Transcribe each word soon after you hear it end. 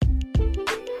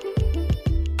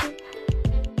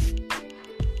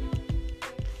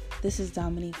This is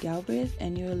Dominique Galbraith,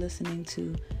 and you're listening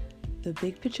to the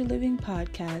Big Picture Living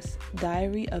Podcast,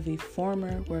 Diary of a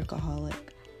Former Workaholic.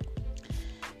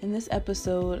 In this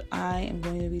episode, I am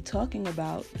going to be talking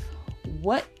about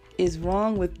what is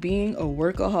wrong with being a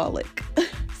workaholic.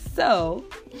 So,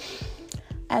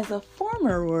 as a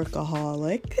former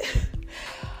workaholic,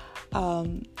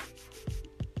 or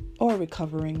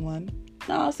recovering one,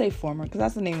 no, I'll say former because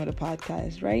that's the name of the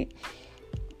podcast, right?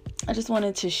 I just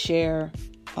wanted to share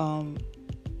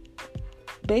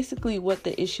basically what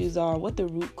the issues are, what the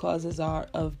root causes are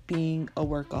of being a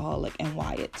workaholic and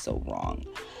why it's so wrong.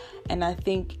 And I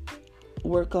think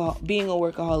being a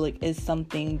workaholic is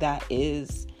something that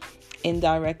is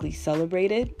indirectly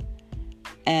celebrated,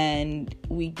 and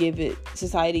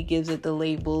society gives it the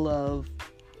label of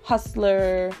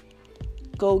hustler,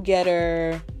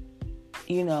 go-getter,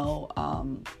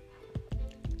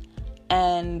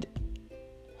 and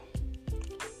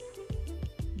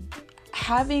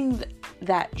having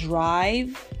that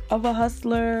drive of a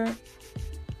hustler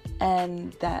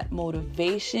and that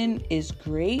motivation is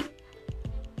great.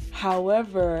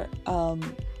 However,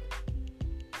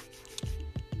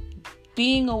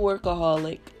 being a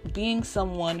workaholic, being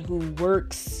someone who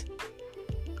works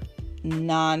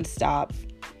nonstop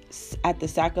at the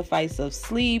sacrifice of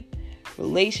sleep,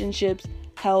 relationships,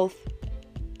 health,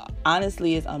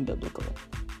 honestly is unbiblical.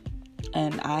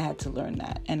 And I had to learn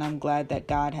that. And I'm glad that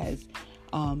God has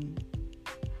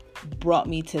brought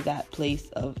me to that place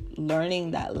of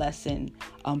learning that lesson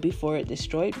before it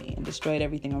destroyed me and destroyed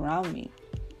everything around me.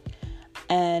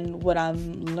 And what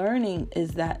I'm learning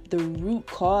is that the root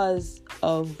cause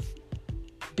of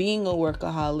being a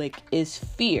workaholic is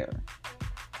fear.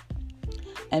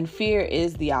 And fear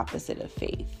is the opposite of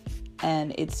faith.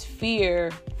 And it's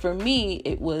fear, for me,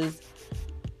 it was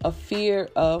a fear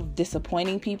of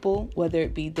disappointing people, whether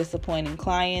it be disappointing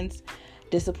clients,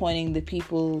 disappointing the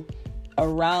people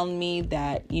around me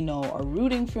that, are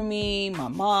rooting for me, my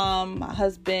mom, my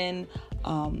husband,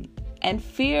 and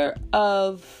fear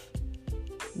of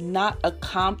not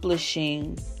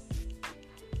accomplishing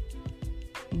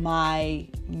my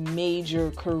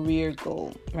major career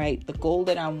goal, right? The goal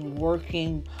that I'm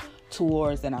working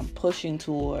towards and I'm pushing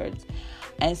towards.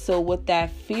 And so what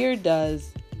that fear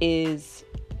does is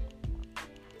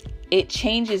it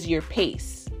changes your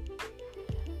pace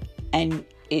and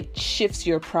it shifts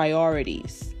your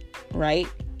priorities, right?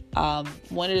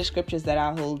 One of the scriptures that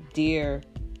I hold dear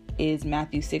is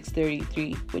Matthew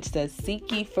 6:33, which says,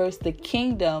 "Seek ye first the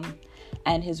kingdom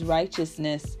and his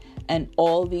righteousness, and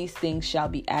all these things shall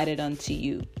be added unto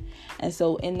you." And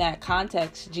so in that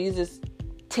context, Jesus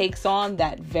takes on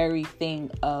that very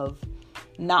thing of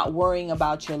not worrying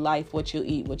about your life, what you'll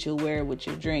eat, what you'll wear, what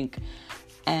you'll drink.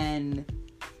 And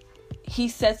he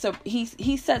sets an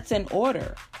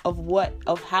order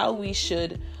of how we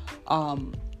should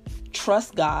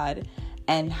trust God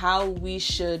and how we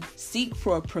should seek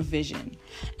for a provision.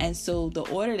 And so the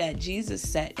order that Jesus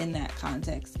set in that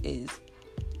context is,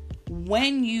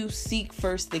 when you seek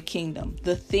first the kingdom,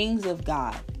 the things of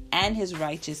God and his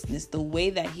righteousness, the way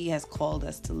that he has called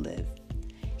us to live,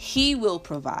 he will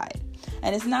provide.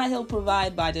 And it's not he'll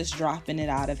provide by just dropping it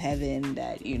out of heaven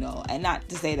that, and not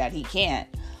to say that he can't,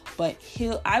 but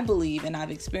I believe, and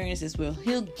I've experienced this, where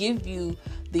he'll give you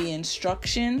the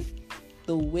instruction,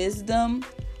 the wisdom,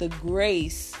 the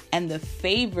grace, and the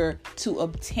favor to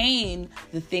obtain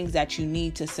the things that you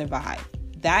need to survive.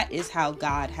 That is how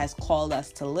God has called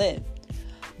us to live.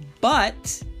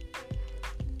 But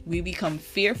we become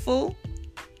fearful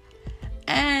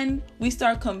and we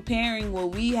start comparing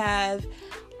what we have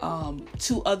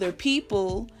to other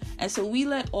people. And so we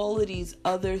let all of these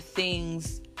other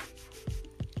things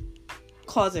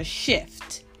cause a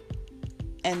shift.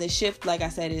 And the shift, like I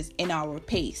said, is in our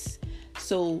pace.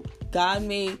 So God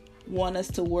may want us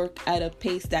to work at a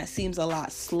pace that seems a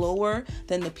lot slower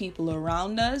than the people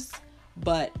around us,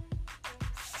 but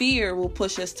fear will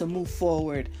push us to move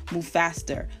forward, move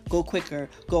faster, go quicker,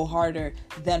 go harder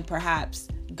than perhaps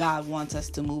God wants us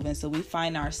to move. And so we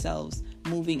find ourselves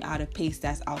moving at a pace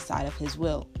that's outside of his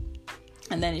will.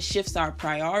 And then it shifts our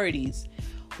priorities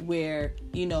where,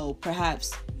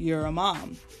 perhaps you're a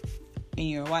mom and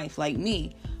you're a wife like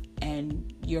me,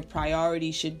 and your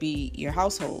priority should be your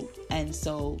household. And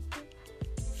so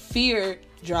fear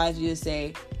drives you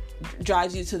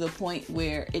to the point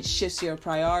where it shifts your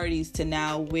priorities to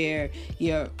now where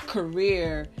your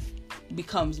career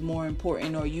becomes more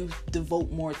important, or you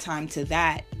devote more time to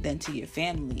that than to your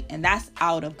family. And that's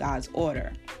out of God's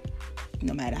order.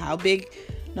 No matter how big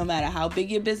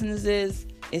your business is,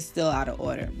 it's still out of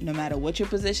order. No matter what your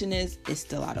position is, it's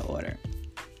still out of order.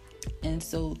 And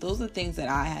so those are things that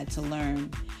I had to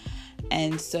learn.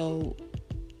 And so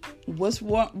what's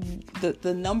wrong?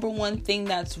 The number one thing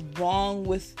that's wrong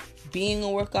with being a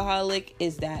workaholic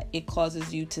is that it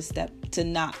causes you to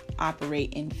not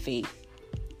operate in faith.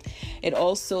 It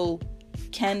also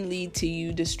can lead to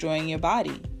you destroying your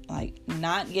body, like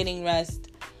not getting rest,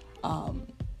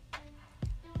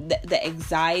 the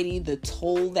anxiety, the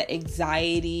toll that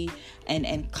anxiety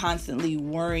and constantly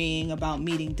worrying about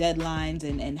meeting deadlines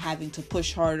and having to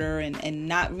push harder and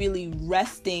not really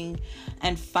resting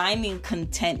and finding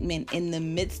contentment in the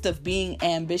midst of being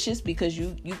ambitious, because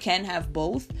you can have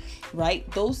both, right?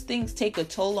 Those things take a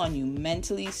toll on you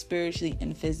mentally, spiritually,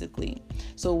 and physically.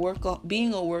 So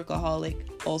being a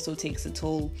workaholic also takes a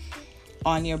toll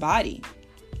on your body,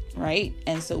 right?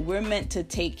 And so we're meant to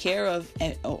take care of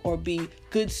or be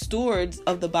good stewards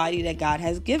of the body that God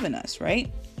has given us,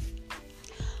 right?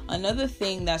 Another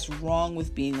thing that's wrong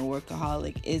with being a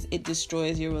workaholic is it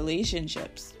destroys your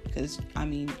relationships, because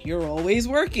you're always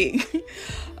working.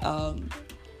 And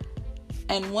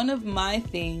one of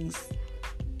the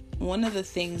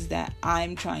things that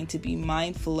I'm trying to be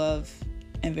mindful of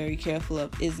and very careful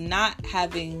of is not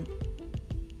having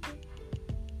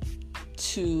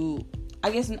to,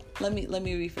 I guess, let me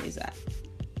rephrase that.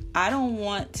 I don't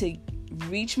want to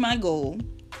reach my goal,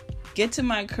 get to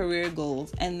my career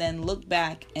goals, and then look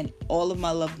back and all of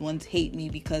my loved ones hate me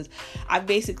because I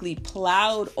basically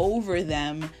plowed over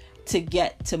them to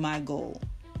get to my goal.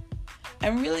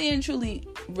 And really and truly,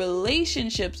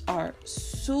 relationships are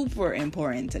super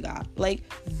important to God.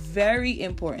 Like, very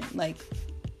important. Like,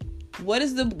 what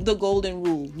is the golden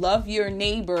rule? Love your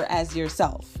neighbor as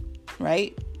yourself,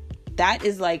 right? That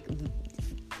is like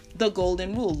the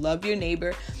golden rule. Love your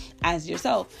neighbor as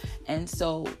yourself. And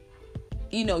so,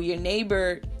 your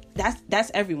neighbor,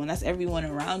 that's everyone. That's everyone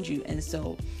around you. And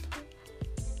so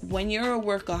when you're a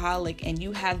workaholic and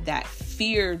you have that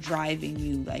fear driving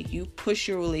you, like, you push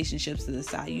your relationships to the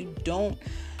side.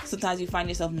 Sometimes you find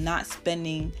yourself not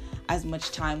spending as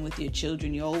much time with your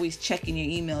children. You're always checking your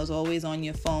emails, always on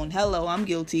your phone. Hello, I'm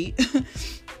guilty.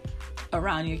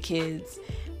 Around your kids.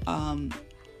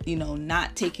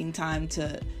 Not taking time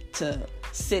to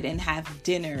sit and have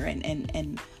dinner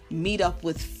and meet up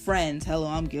with friends. Hello,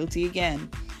 I'm guilty again.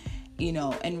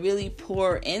 And really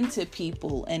pour into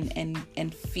people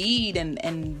and feed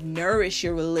and nourish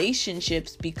your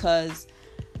relationships because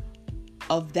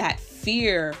of that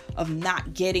fear of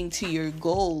not getting to your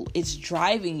goal. It's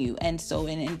driving you. And so,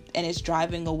 and it's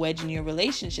driving a wedge in your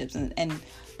relationships. And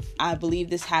I believe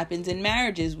this happens in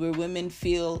marriages where women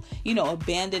feel,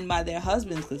 abandoned by their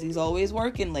husbands because he's always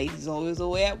working late. He's always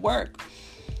away at work.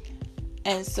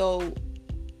 And so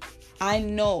I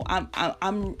know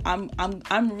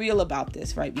I'm real about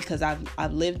this, right? Because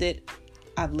I've lived it.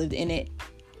 I've lived in it.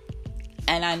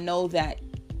 And I know that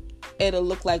it'll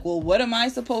look like, well, what am I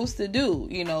supposed to do?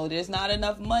 There's not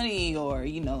enough money, or,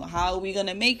 how are we going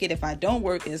to make it if I don't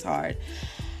work as hard?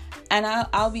 And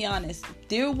I'll be honest,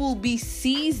 there will be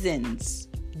seasons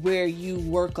where you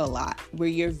work a lot, where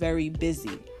you're very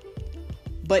busy.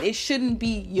 But it shouldn't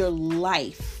be your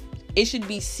life. It should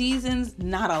be seasons,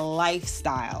 not a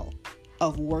lifestyle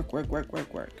of work,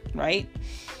 right?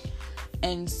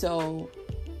 And so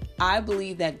I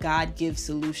believe that God gives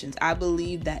solutions. I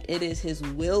believe that it is His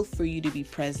will for you to be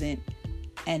present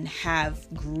and have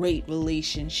great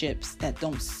relationships that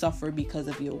don't suffer because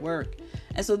of your work.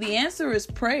 And so the answer is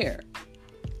prayer.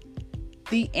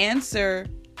 The answer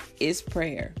is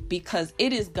prayer, because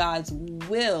it is God's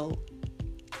will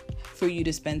for you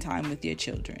to spend time with your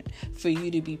children, for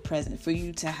you to be present, for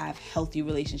you to have healthy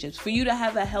relationships, for you to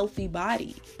have a healthy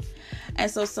body. And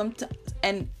so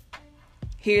and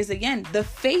here's again the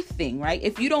faith thing, right?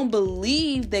 If you don't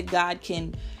believe that God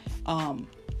can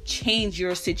change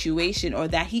your situation, or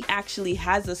that He actually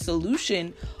has a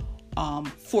solution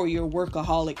for your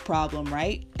workaholic problem,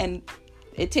 right? And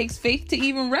it takes faith to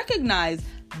even recognize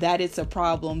that it's a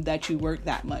problem that you work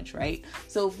that much, right?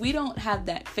 So if we don't have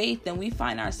that faith, then we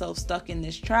find ourselves stuck in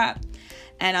this trap.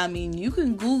 And you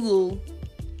can Google,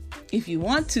 if you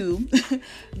want to,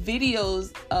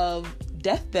 videos of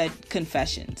deathbed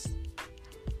confessions.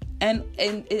 And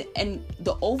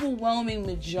the overwhelming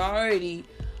majority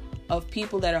of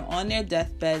people that are on their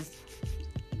deathbeds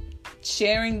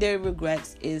sharing their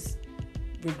regrets is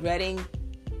regretting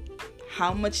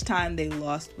how much time they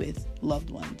lost with loved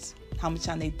ones, how much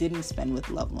time they didn't spend with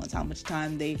loved ones, how much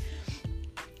time they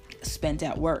spent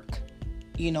at work.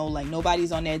 Like,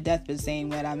 nobody's on their deathbed saying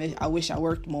that I wish I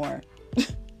worked more.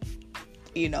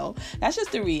 That's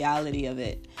just the reality of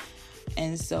it.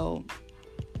 And so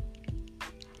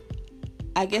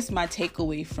I guess my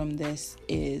takeaway from this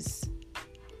is,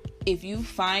 if you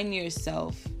find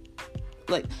yourself,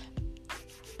 like,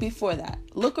 before that,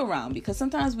 look around, because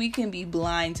sometimes we can be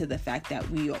blind to the fact that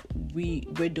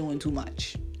we're doing too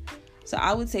much. So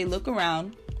I would say look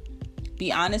around,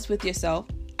 be honest with yourself,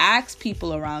 ask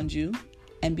people around you,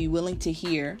 and be willing to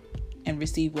hear and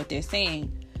receive what they're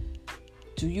saying.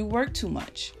 Do you work too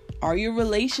much? Are your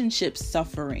relationships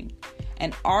suffering?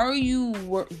 And are you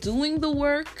doing the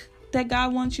work that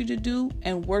God wants you to do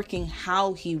and working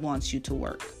how He wants you to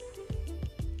work?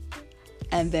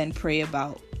 And then pray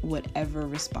about whatever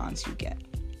response you get.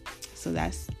 So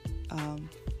that's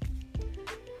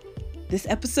this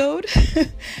episode.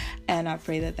 And I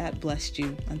pray that blessed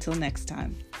you. Until next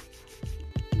time.